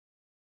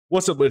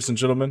What's up, ladies and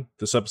gentlemen?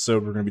 This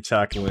episode we're going to be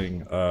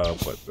tackling, a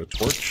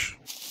torch?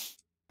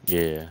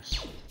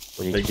 Yes.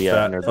 We Big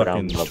fat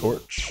fucking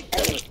torch.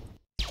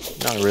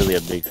 Not really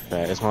a big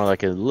fat. It's more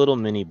like a little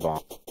mini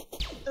bomb.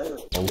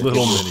 A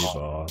little mini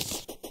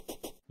boss.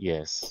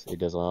 Yes, it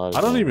does a lot of I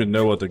don't damage. even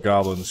know what the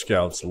Goblin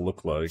Scouts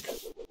look like.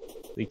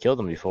 We killed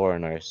them before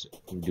in our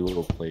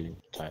dual play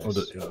ties. Oh,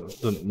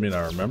 doesn't mean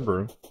I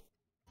remember.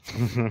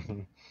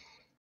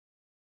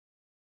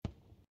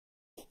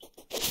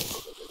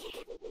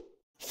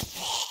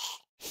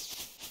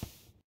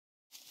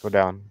 Go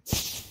down.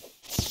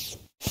 If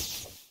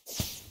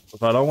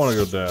I don't want to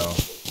go down.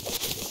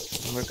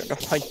 We're gonna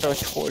fight the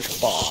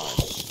torch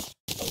boss.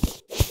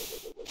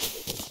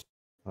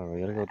 Oh,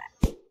 we gotta go.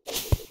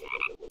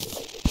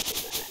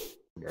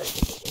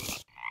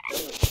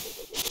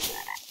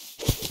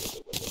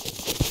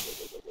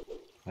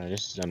 Alright,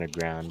 this is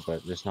underground,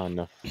 but there's not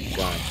enough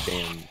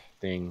goddamn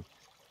thing.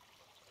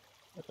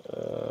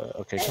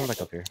 Okay, come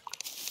back up here.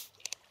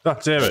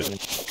 God damn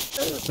it.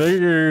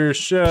 Figure your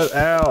shit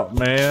out,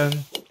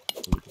 man.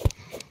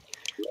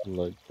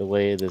 Look, the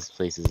way this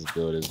place is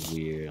built is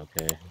weird,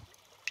 okay?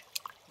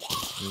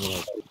 I'm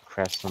gonna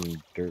craft some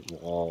dirt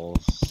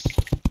walls.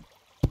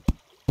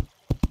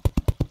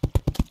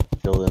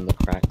 Fill in the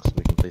cracks so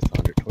we can place the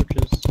 100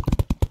 torches.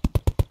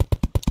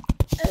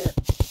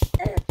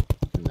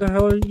 What the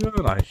hell are you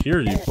doing? I hear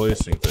you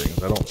placing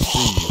things. I don't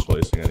see you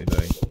placing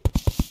anything.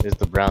 There's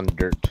the brown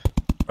dirt.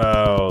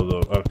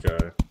 Oh,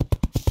 okay.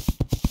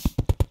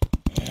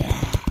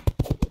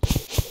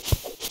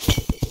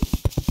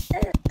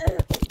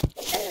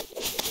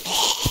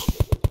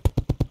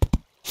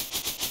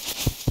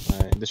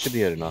 This should be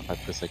good enough. I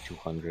placed like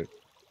 200.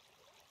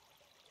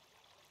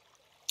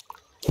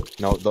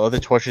 No, the other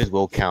torches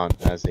will count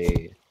as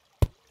a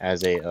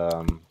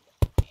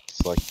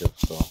selective.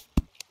 So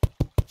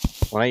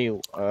when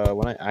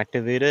I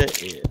activate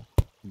it,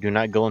 do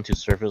not go into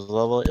surface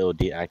level. It will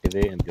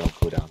deactivate and be on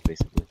cooldown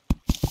basically.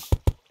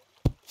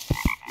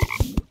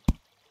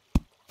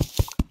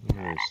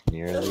 It's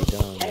nearly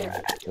done.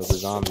 Kill the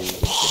zombies.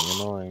 It's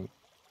getting annoying.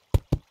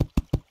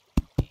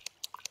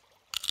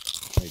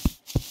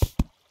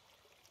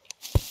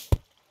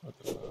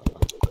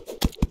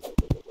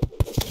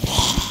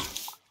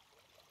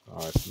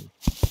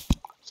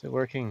 Is it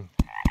working?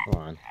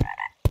 Come on.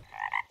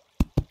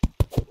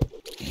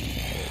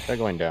 They're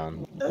going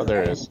down. Oh,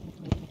 there it is.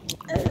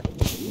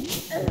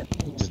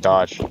 Just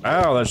dodge.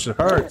 Ow, that shit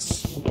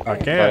hurts. I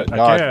can't.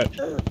 I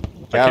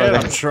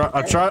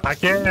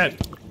can't.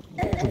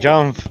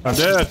 Jump. I'm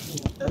dead.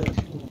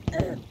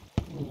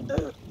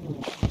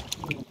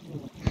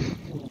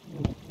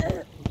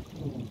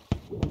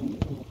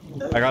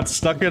 I got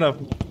stuck in a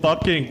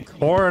fucking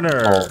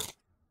corner. Oh.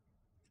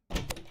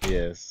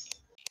 Yes.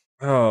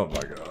 Oh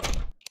my god.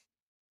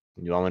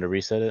 You want me to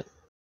reset it?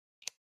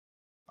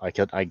 I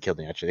killed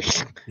him actually.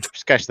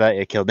 Scratch that,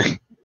 it killed him.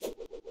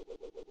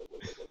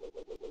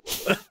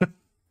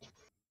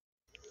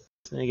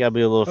 So you gotta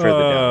be a little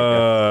further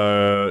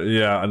down.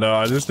 Yeah, no,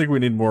 I just think we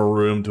need more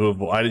room to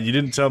avoid. You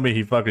didn't tell me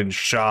he fucking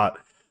shot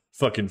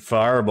fucking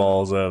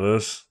fireballs at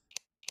us.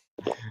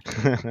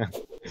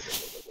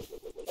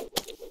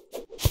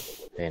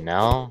 Hey,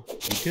 now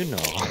you do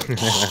know.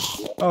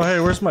 Oh,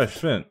 hey, where's my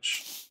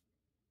finch?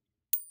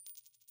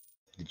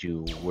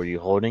 Were you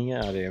holding it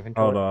out of your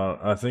inventory? Hold on,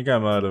 I think I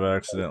might have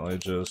accidentally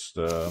just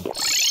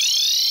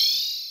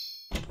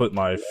put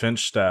my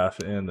finch staff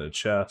in the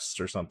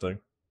chest or something.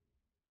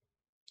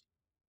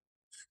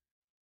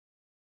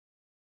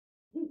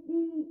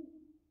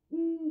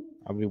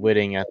 I'll be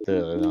waiting at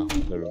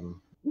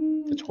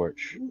the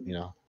torch, you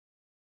know.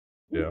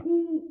 Yeah.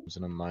 I was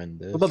gonna mind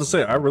this. I was about to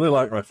say, I really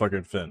like my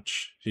fucking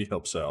finch. He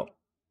helps out.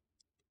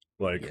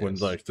 Like, when,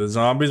 like, the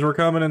zombies were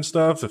coming and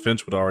stuff, the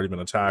finch would already been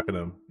attacking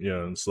him, you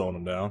know, and slowing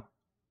him down.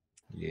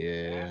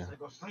 Yeah.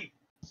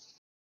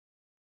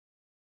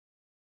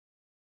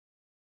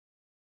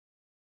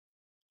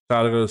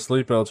 Time to go to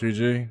sleep,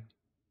 LTG.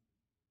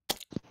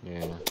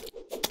 Yeah.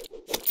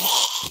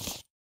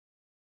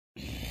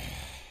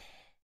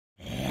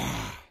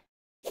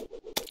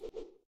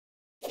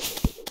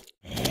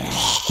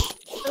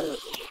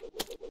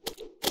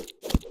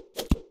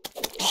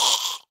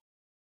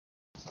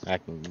 I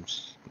can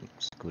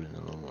scoot in a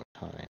little more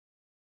time.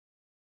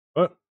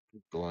 What?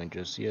 Not going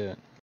just yet.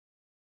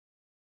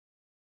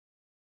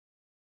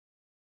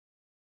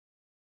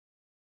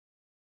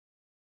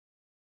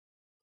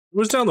 It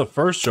was down the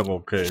first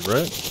jungle cave,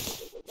 right?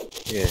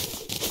 Yeah.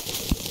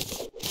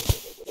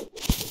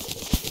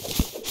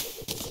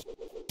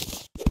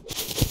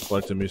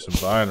 Collecting me some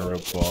vine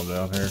rope while I'm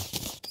down here.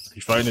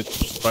 You find it?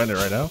 Just find it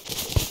right now?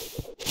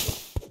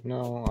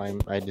 No,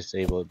 I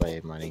disabled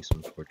by mining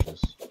some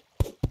torches.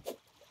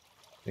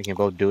 We can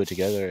both do it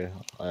together.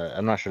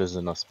 I'm not sure there's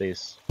enough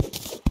space.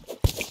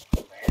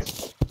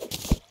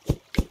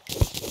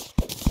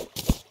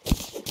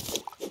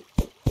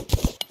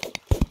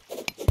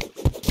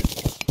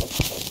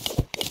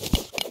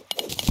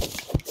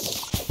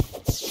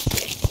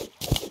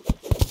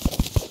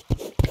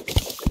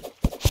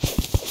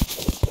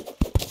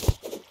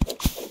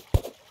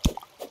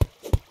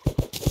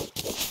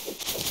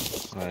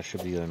 Alright,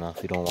 should be good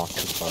enough. You don't walk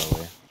too far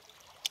away.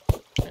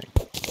 Okay.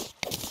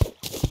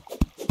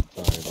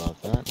 Sorry about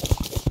that.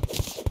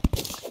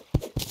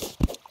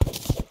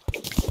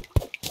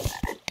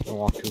 Don't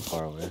walk too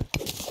far away.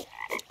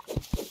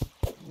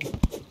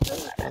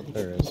 Oh,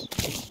 there is.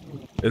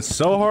 It's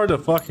so hard to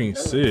fucking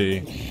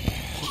see.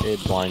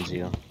 It blinds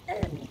you.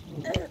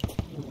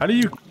 How do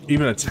you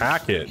even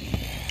attack it?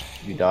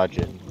 You dodge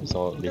it. That's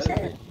all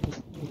basically.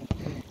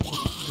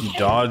 You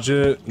dodge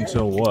it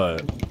until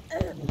what?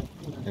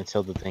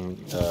 Until the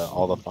thing,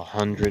 all of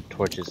 100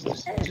 torches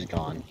just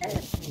gone.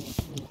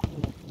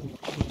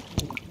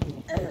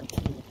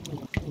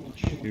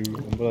 Shoot,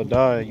 I'm gonna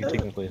die. You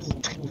take my place.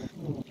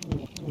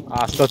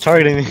 Ah, stop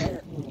targeting me.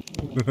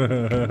 There's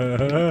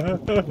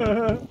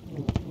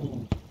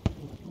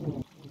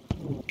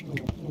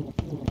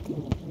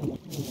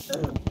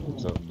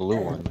a blue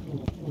one.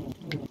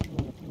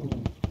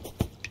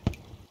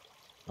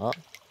 Oh,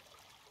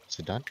 is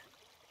it done?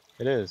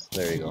 It is.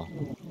 There you go.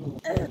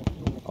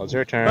 Oh, it's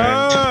your turn.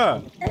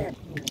 Ah!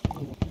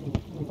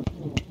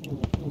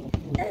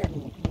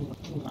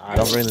 I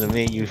don't bring them to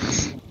me. You.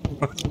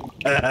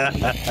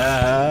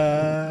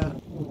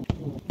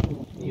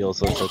 You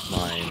also took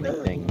my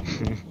thing.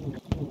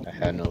 I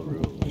had no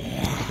rule.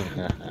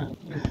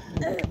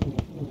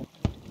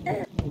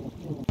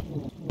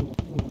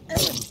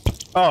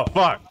 Oh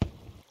fuck!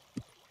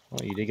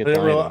 Well, you did get the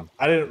item.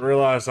 I didn't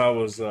realize I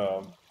was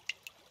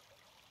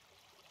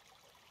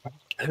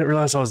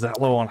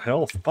that low on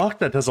health. Fuck,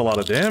 that does a lot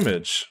of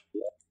damage.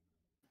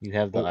 You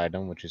have the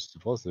item, which is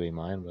supposed to be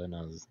mine, but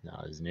now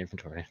it's in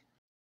inventory.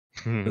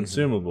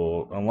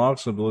 Consumable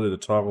unlocks the ability to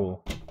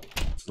toggle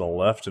to the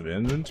left of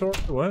inventory.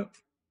 What?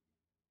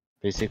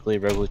 Basically,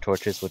 regular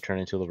torches will turn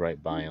into the right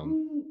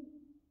biome.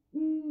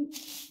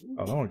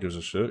 Oh, no one gives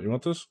a shit. You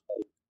want this?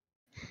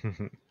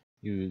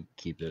 You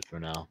keep it for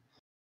now.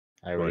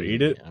 Do I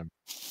eat it?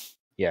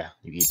 Yeah,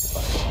 you eat the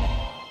biome.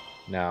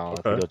 Now, Okay.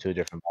 if you go to a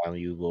different biome,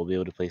 you will be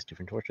able to place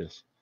different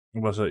torches.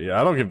 What's that?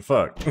 Yeah, I don't give a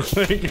fuck.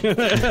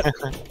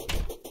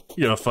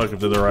 You don't fuck if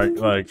they're the right,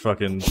 like,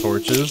 fucking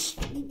torches.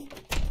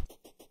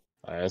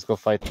 Alright, let's go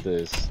fight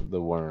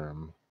the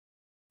worm.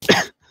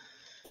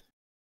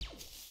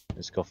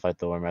 Let's go fight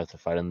the worm after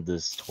fighting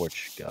this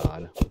torch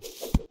god.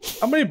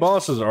 How many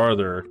bosses are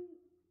there?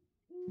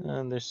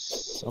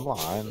 There's a lot.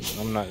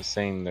 I'm not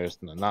saying there's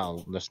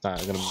not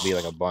gonna be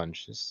like a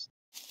bunch.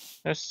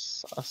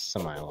 There's a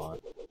semi-lot.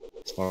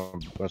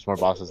 There's more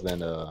bosses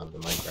than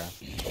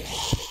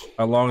Minecraft.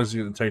 How long is it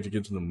gonna take to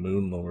get to the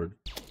Moon Lord?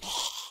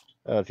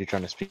 If you're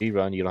trying to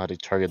speedrun, you don't have to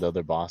target the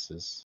other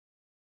bosses.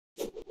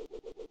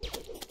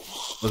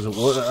 Was it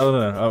what? I don't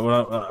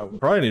know. I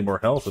probably need more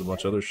health and a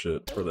bunch of other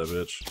shit for that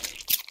bitch.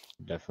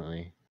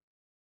 Definitely.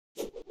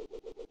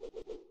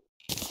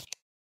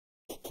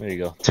 There you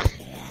go.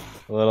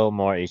 A little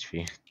more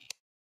HP.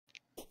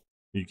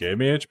 You gave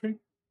me HP?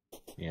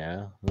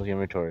 Yeah, look at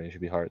inventory. It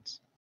should be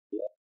hearts.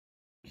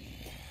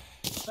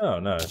 Oh,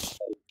 nice.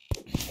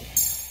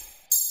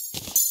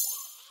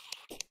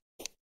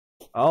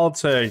 I'll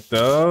take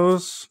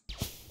those.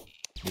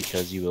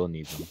 Because you will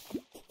need them.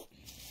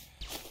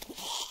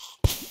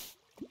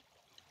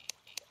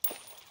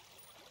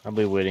 I'll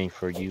be waiting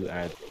for you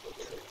at.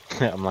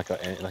 I'm like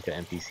an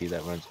NPC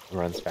that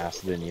runs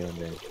faster than you, and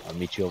then I'll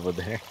meet you over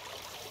there.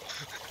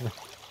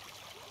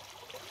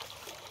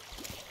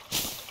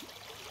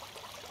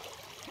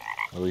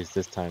 At least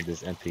this time,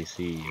 this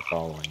NPC you're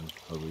following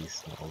at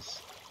least knows.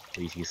 At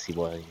least you see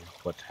what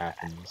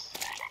happens.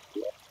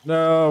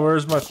 No,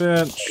 where's my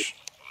Finch?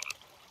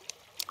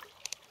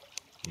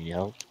 Need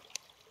help?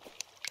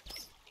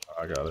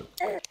 I got it.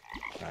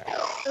 Alright.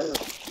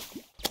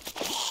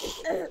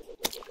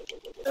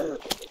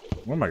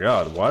 Oh my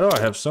god, why do I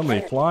have so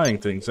many flying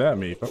things at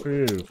me? Fuck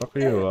you, fuck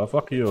you,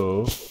 fuck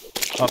you.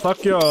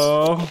 Fuck you.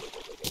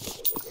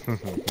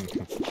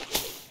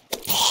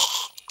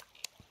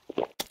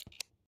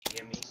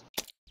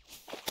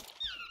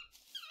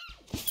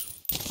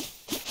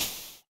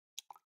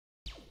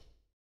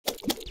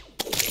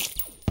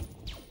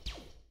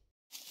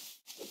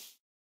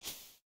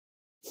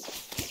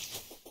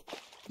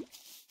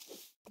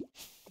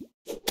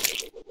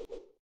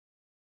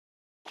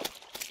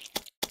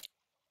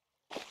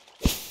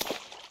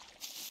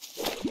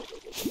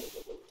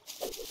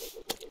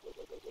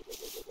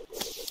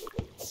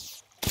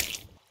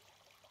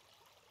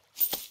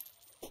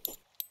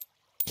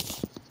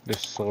 The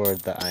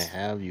sword that I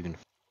have, you can.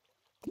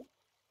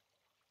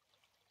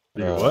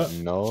 You what?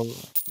 No,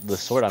 the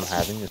sword I'm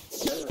having is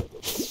the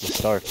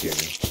Star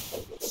Fury.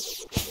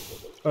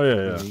 Oh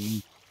yeah, yeah.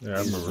 Yeah,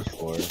 I remember.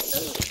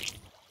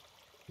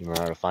 You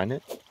remember how to find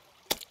it?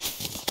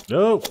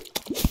 Nope.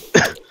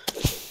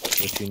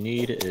 What you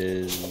need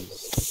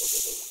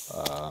is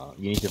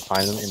you need to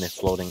find them in a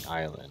floating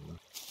island.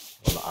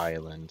 On the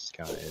islands,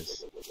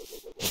 guys.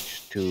 I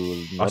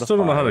still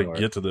don't know how to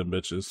get to them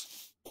bitches.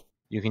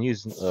 You can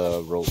use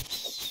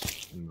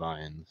ropes and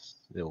vines.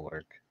 It'll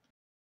work.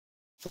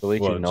 The way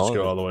What, to know just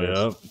go all the way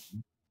up?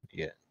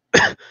 Yeah.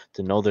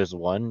 To know there's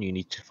one, you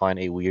need to find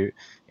a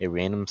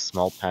random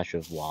small patch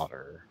of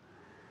water.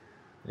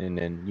 and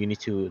then you need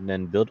to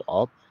then build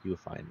up. You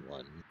find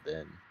one,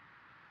 then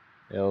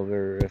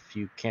over. If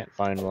you can't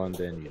find one,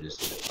 then you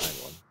just need to find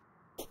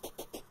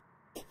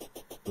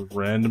one. A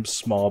random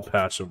small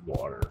patch of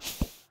water.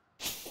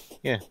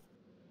 Yeah.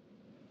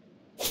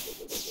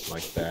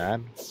 Like that,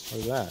 or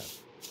that.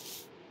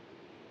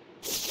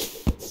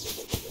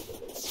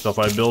 So if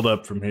I build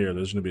up from here,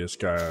 there's gonna be a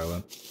sky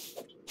island.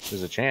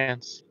 There's a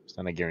chance. It's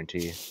not a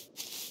guarantee.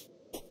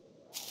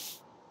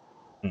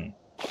 What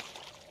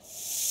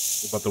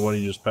about the one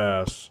you just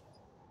passed?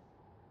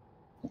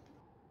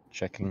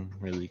 Checking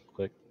really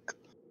quick.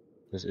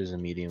 This is a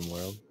medium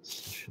world. It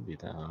shouldn't be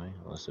that high,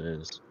 unless it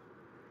is.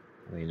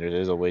 I mean, there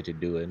is a way to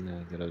do it.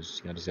 I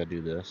just gotta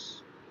do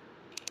this.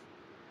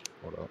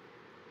 Hold up.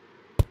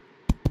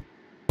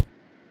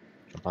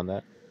 Jump on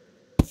that.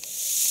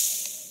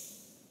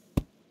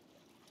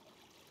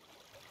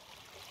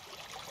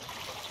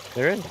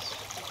 There is.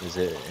 Is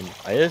it?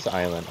 It is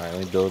island. Alright,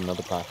 let me build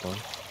another platform.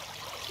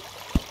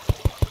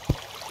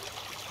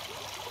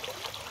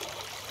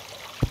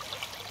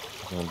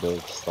 I'm gonna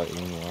build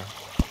slightly more.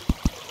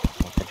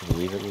 Oh, can't you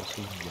believe it,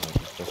 Lucy? You know,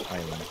 this first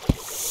island.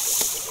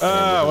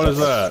 Ah, what is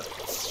that?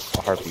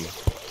 A harpy.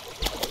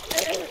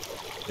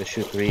 They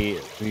shoot three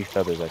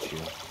feathers at you.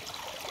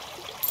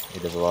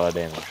 It does a lot of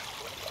damage.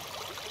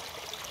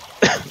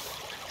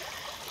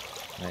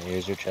 Alright,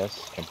 here's your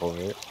chest. Jump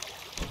over it.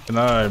 Can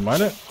I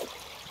mine it?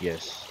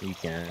 Yes, you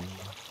can.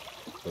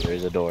 So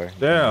there's a door.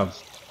 Damn.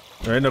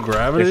 There ain't no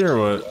gravity or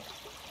what?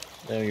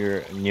 Then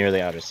you're near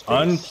the outer space.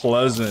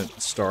 Unpleasant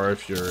Star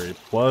Fury.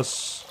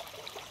 Plus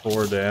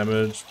 4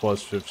 damage,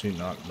 plus 15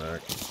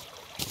 knockback.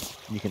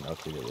 You can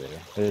upgrade it later.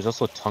 There's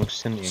also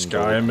tungsten in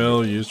Sky gold.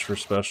 Mill used for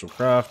special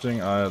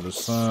crafting. Eye of the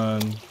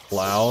Sun.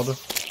 Cloud.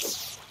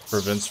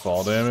 Prevents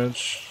fall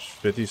damage.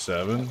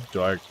 57.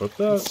 Do I equip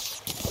that?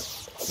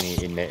 I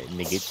mean, it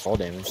negates fall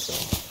damage, so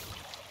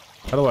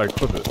How do I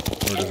equip it?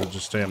 Or does it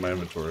just stay in my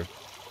inventory?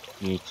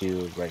 you need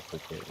to right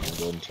click it and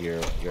go into your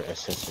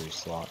accessory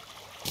slot.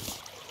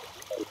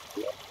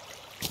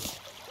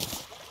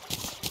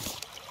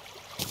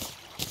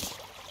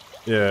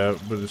 Yeah,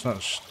 but it's not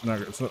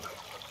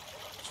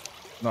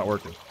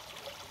working.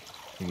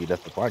 You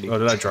left the party. Oh,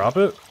 did I drop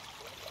it?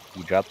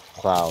 You dropped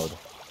cloud.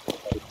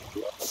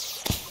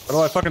 How do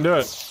I fucking do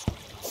it?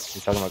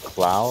 You're talking about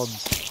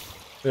clouds?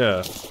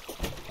 Yeah.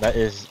 That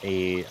is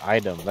a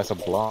item. That's a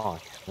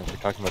block. If you're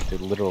talking about the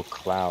literal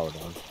cloud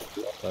on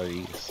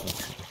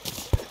southeast.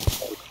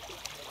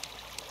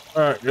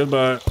 Alright,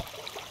 goodbye.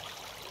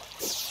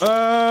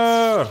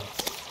 Ah!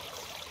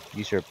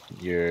 Use your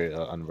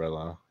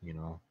umbrella, you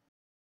know.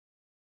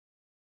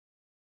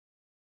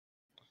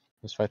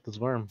 Let's fight this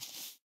worm.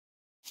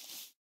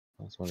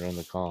 Someone joined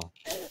the call.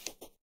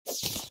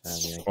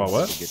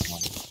 What?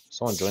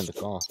 Someone joined the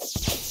call.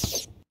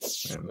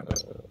 Wait a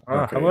minute.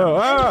 Okay. Hello.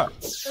 Ah!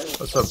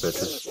 What's up,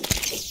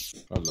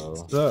 bitches? Hello.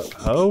 What's up,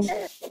 ho?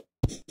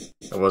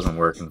 It wasn't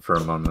working for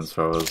a moment,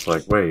 so I was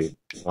like, wait,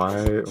 why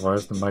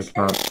is the mic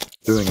not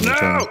doing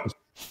anything? No!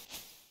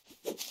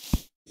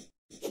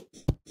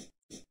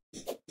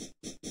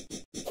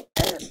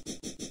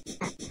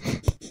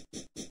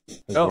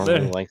 This Help worm me.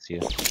 really likes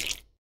you.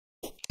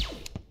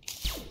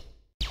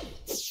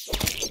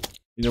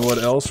 You know what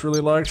else really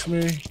likes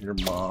me? Your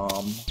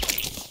mom.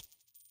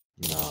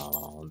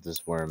 No,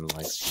 this worm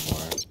likes you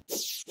more.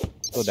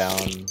 Go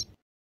down.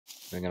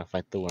 We're gonna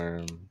fight the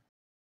worm.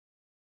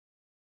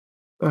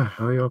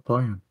 How are y'all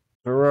playing?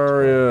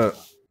 Terraria.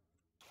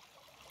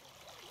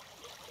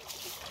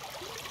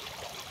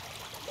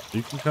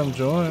 You can come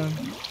join.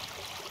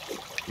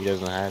 He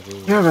doesn't have it.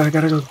 Yeah, but I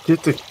gotta go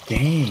get the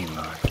game.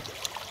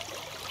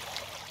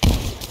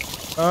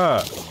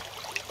 Ah.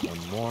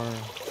 One more.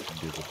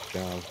 Do the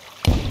job.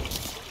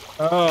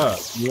 Ah.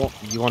 You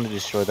want to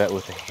destroy that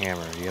with a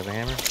hammer. Do you have a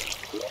hammer?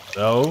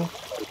 No.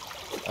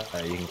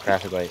 You can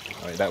craft it by.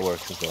 Alright, that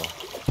works as well.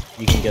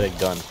 You can get a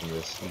gun from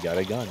this. You got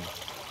a gun.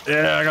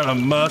 Yeah, I got a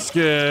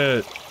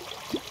musket.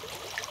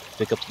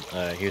 Pick up.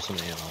 Here's some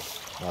ammo.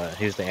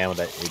 Here's the ammo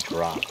that it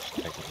drops.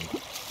 Technically.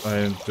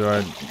 Do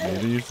I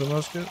need to use the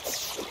musket?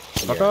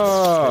 Yeah,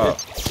 Ah.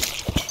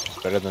 it's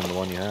better than the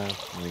one you have.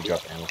 Let me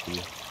drop ammo for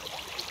you.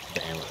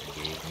 The ammo it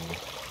gave me.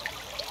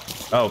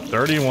 Oh,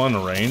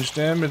 31 range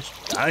damage?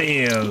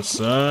 Damn,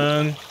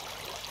 son.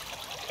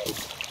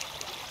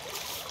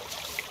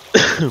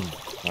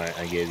 Alright,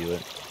 I gave you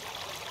it.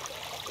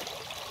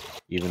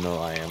 Even though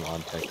I am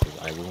on Texas,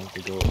 I will want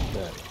to go to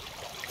bed.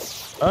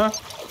 Huh?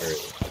 Early.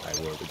 I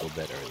will to go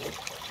bed early.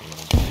 I'm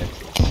on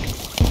Texas.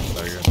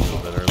 Oh, you're gonna do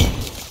that early.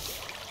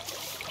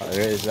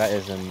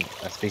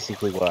 That's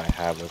basically what I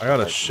have. I got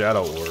a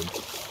shadow orb.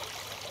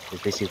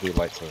 It's basically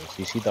light source.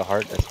 You see the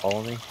heart that's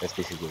following me? That's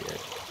basically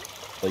it.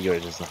 But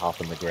yours doesn't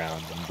hop on the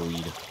ground and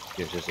bleed.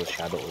 Yours is a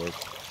shadow orb.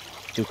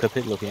 To equip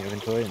it, look in your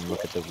inventory and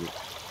look at the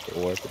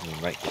orb and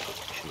then right click it.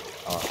 You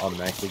should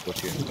automatically go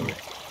to your inventory.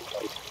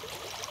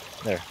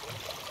 There.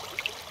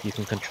 You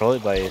can control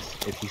it by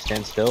if you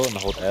stand still and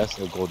hold S,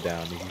 it'll go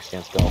down. If you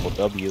stand still and hold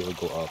W, it'll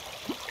go up.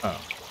 Oh.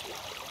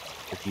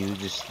 If you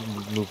just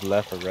move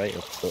left or right,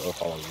 it'll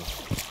follow you.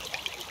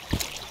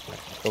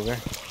 over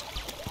here.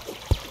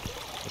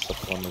 The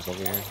supplements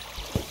over here.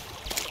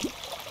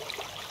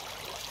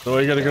 So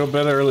you gotta go to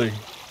bed early.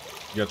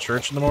 You got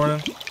church in the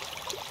morning?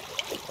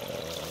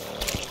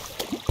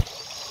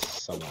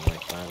 Something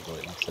like that,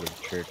 but instead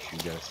of church, you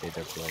gotta stay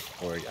there for like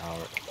 4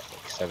 hours,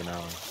 like 7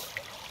 hours.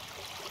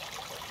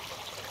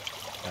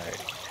 Alright,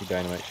 2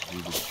 dynamite should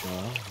do the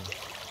job.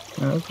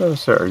 I was gonna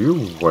say, are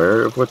you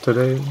aware of what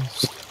today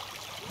is?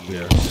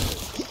 Yeah.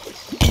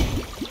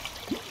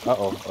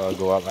 Uh-oh,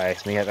 go up. I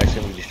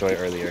accidentally destroyed it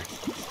earlier.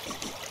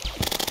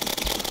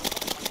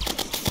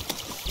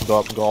 Go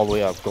up, go all the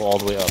way up, go all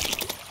the way up.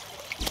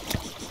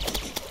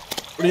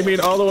 What do you mean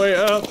all the way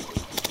up?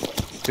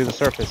 To the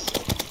surface.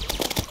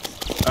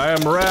 I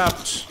am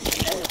wrapped.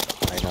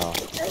 I know.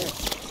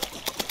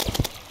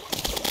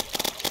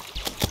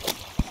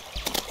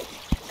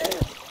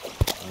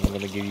 I'm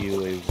gonna give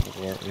you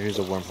here's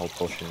a wormhole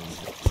potion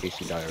in case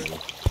you die early.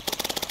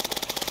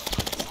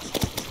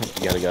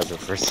 You gotta get up there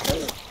first.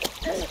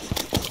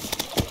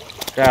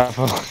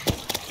 Careful.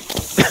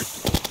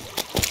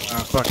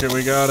 Ah, fuck it,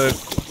 we got it.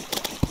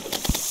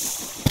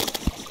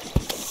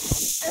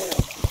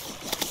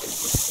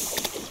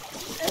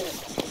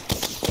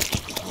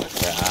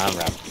 I'm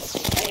wrapped.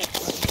 I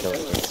can kill it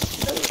first.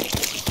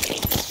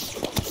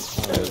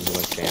 Oh, that doesn't do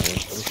much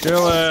damage.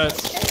 Kill it.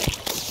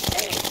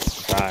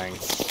 Trying.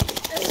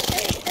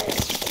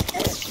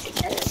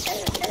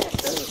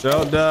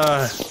 Don't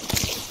die.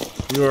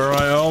 You are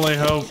my only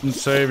hope and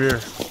savior.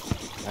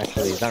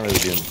 Actually, he's not really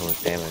doing too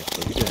much damage,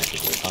 so he's doing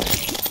actually fine.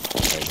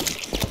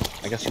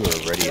 I guess you were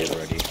ready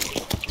already.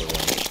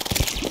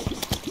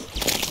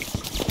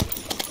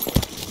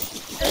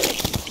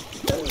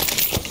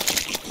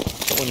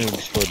 When you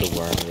destroyed the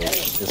worm,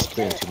 it's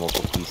split into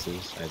multiple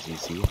pieces, as you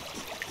see.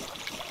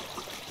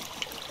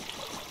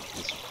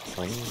 It's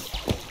plain.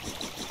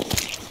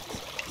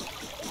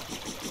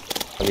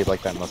 How do you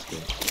like that musket?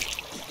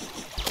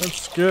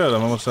 That's good.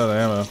 I'm almost out of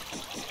ammo.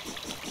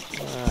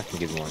 I can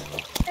give you more ammo.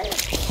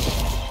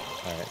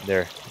 Alright,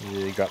 there.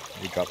 You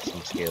dropped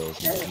some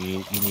scales. You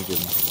need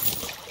them,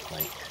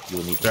 like, you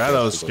will need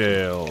Shadow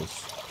scales.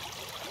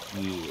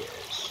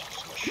 Yes,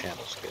 some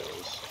shadow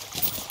scales.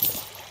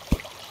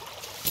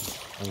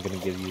 I'm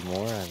gonna give you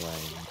more as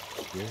I'm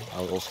here.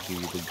 I'll also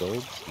give you the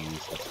gold to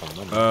use as some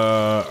money.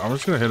 I'm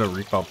just gonna hit a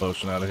recall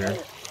potion out of here.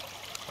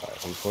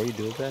 Alright, before you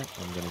do that,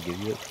 I'm gonna give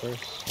you it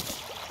first.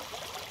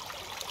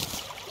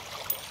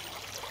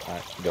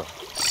 Alright, go.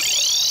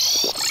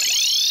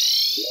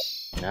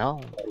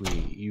 Now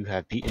you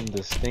have beaten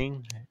this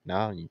thing.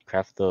 Now you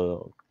grab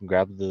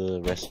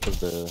the rest of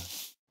the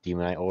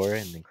demonite ore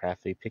and then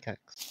craft a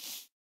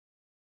pickaxe.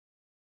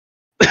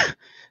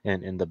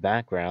 And in the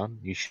background,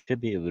 you should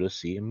be able to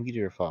see a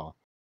meteor fall,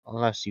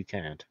 unless you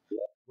can't.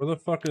 Where the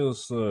fuck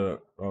is the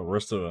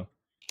rest of it?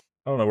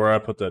 I don't know where I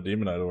put that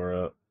demonite ore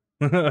at.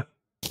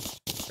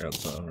 Got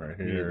some right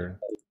here.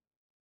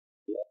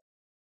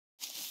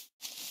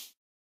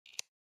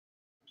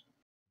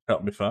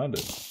 Help me find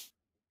it.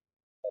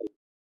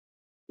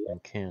 I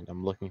can't.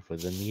 I'm looking for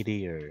the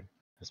meteor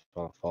that's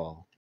about to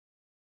fall.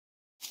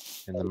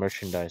 And the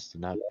merchandise did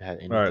not have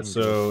anything. Alright,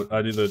 so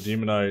I do the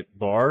demonite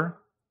bar.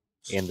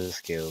 And the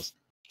scales.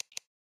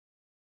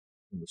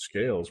 The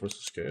scales? Where's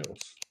the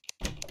scales?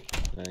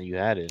 You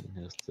had it.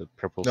 It's the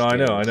purple No,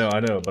 scales.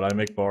 I know, but I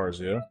make bars,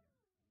 yeah?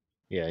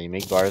 Yeah, you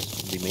make bars.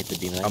 You make the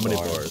demonite bar. How many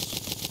bars?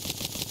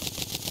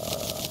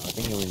 I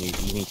think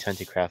you need 10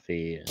 to craft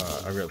a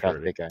I've got craft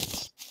 30.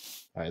 pickaxe.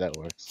 Alright, that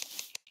works.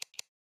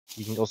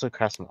 You can also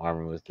craft some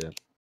armor with it.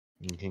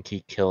 You can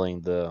keep killing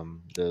the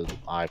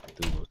eye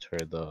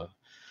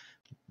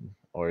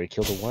or you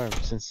kill the worm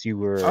since you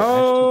were.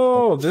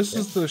 Oh, this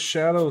is the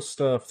shadow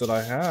stuff that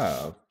I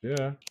have.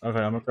 Yeah. Okay,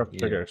 I'm gonna craft the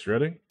pickaxe. You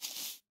ready?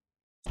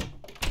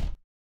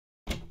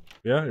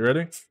 Yeah, you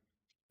ready?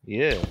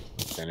 Yeah,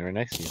 standing right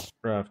next to you.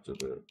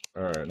 Crafted it.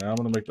 Alright, now I'm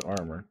gonna make the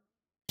armor.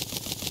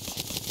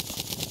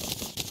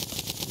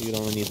 You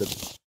only need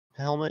the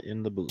helmet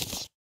and the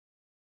boots.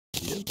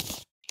 Yep.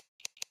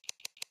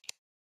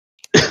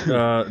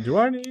 Do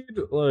I need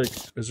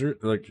is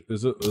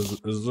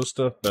this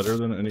stuff better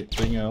than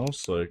anything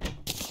else? Like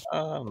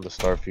the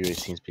Star Fury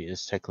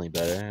is technically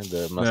better.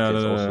 The no,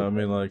 also I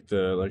mean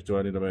do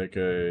I need to make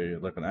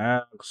an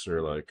axe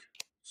or like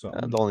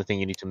something? the only thing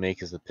you need to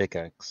make is the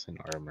pickaxe and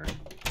armor.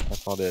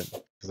 That's not it.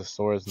 Because the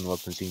swords and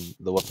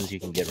the weapons you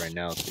can get right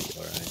now is pretty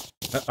alright.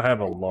 I have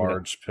a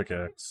large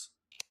pickaxe.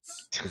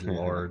 It's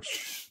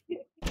large.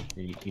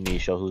 You need to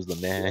show who's the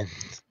man.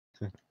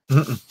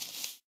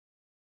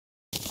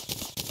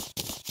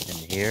 And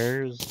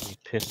here's a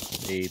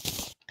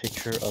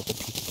picture of a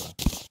pizza.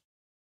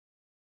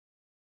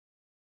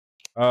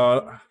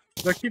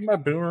 Did I keep my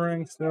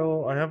boomerang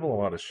still? I have a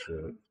lot of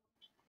shit.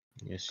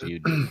 Yes, you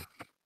do.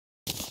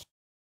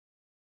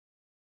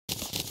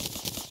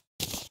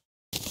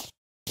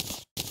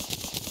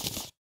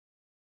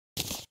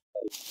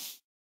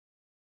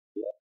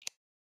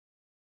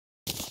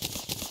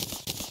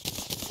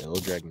 Yellow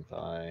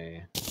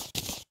dragonfly.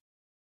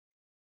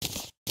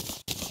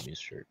 Give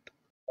shirt.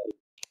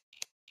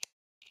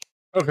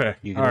 Okay.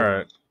 All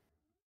right.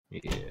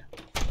 Yeah.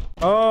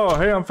 Oh,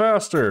 hey, I'm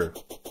faster.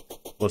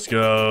 Let's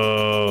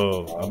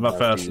go. I'm not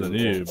faster than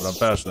you, but I'm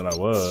faster than I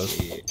was.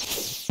 Yeah.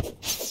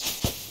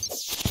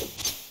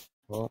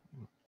 Well,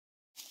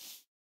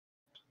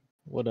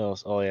 what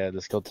else? Oh yeah,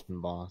 the skeleton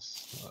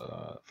boss.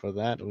 For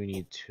that we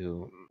need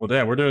to. Well,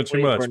 damn, we're doing too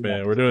Wait much, for man.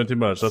 next. We're doing too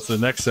much. That's the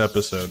next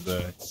episode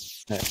day.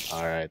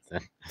 All right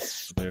then.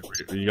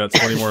 You got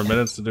 20 more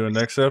minutes to do a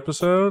next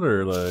episode,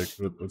 or like,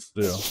 what's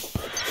the deal?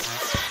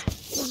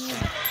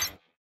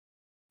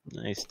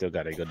 I still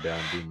gotta go down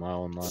and do my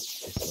own life.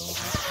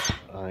 So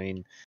I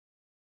mean,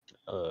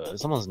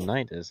 it's almost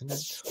night, isn't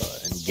it?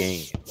 In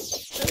game.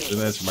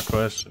 Didn't answer my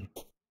question.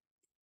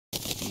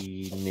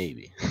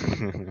 Maybe.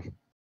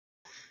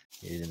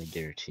 Isn't a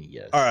guarantee,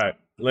 yes. All right,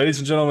 ladies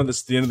and gentlemen, this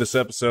is the end of this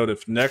episode.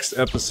 If next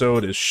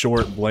episode is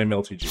short, blame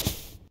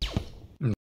LTG.